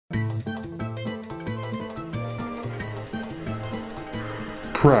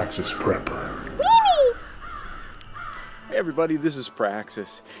Praxis Prepper. Hey everybody, this is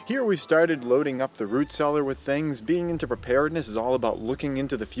Praxis. Here we started loading up the root cellar with things. Being into preparedness is all about looking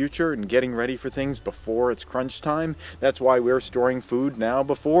into the future and getting ready for things before it's crunch time. That's why we're storing food now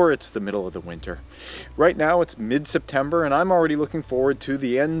before it's the middle of the winter. Right now it's mid-September and I'm already looking forward to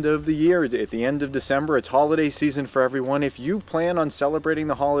the end of the year. At the end of December, it's holiday season for everyone. If you plan on celebrating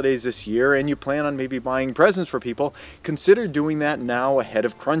the holidays this year and you plan on maybe buying presents for people, consider doing that now ahead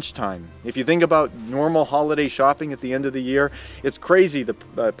of crunch time. If you think about normal holiday shopping at the end of the year, it's crazy. The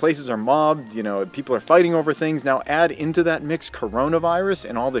places are mobbed, people are fighting over things. Now add into that mix coronavirus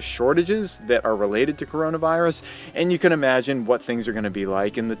and all the shortages that are related to coronavirus, and you can imagine what things are going to be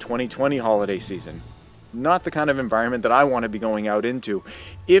like in the 2020 holiday season. Not the kind of environment that I want to be going out into.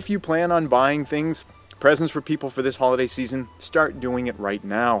 If you plan on buying things, presents for people for this holiday season, start doing it right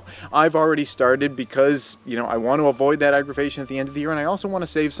now. I've already started because, I want to avoid that aggravation at the end of the year, and I also want to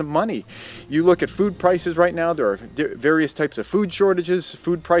save some money. You look at food prices right now, there are various types of food shortages.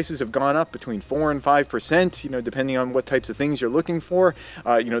 Food prices have gone up between 4 and 5%, depending on what types of things you're looking for.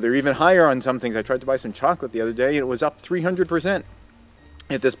 They're even higher on some things. I tried to buy some chocolate the other day, and it was up 300%.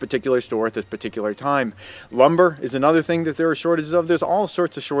 At this particular store at this particular time. Lumber is another thing that there are shortages of. There's all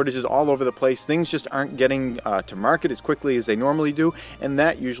sorts of shortages all over the place. Things just aren't getting to market as quickly as they normally do, and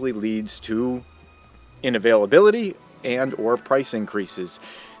that usually leads to unavailability and or price increases.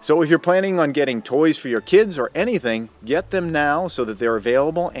 So if you're planning on getting toys for your kids or anything, get them now so that they're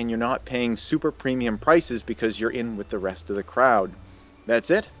available and you're not paying super premium prices because you're in with the rest of the crowd. That's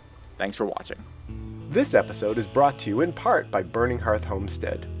it. Thanks for watching. This episode is brought to you in part by Burning Hearth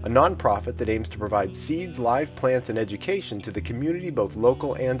Homestead, a nonprofit that aims to provide seeds, live plants, and education to the community, both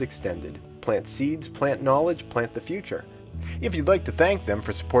local and extended. Plant seeds, plant knowledge, plant the future. If you'd like to thank them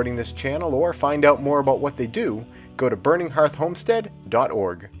for supporting this channel or find out more about what they do, go to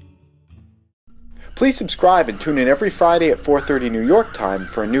burninghearthhomestead.org. Please subscribe and tune in every Friday at 4:30 New York time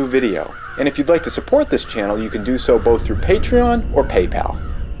for a new video. And if you'd like to support this channel, you can do so both through Patreon or PayPal.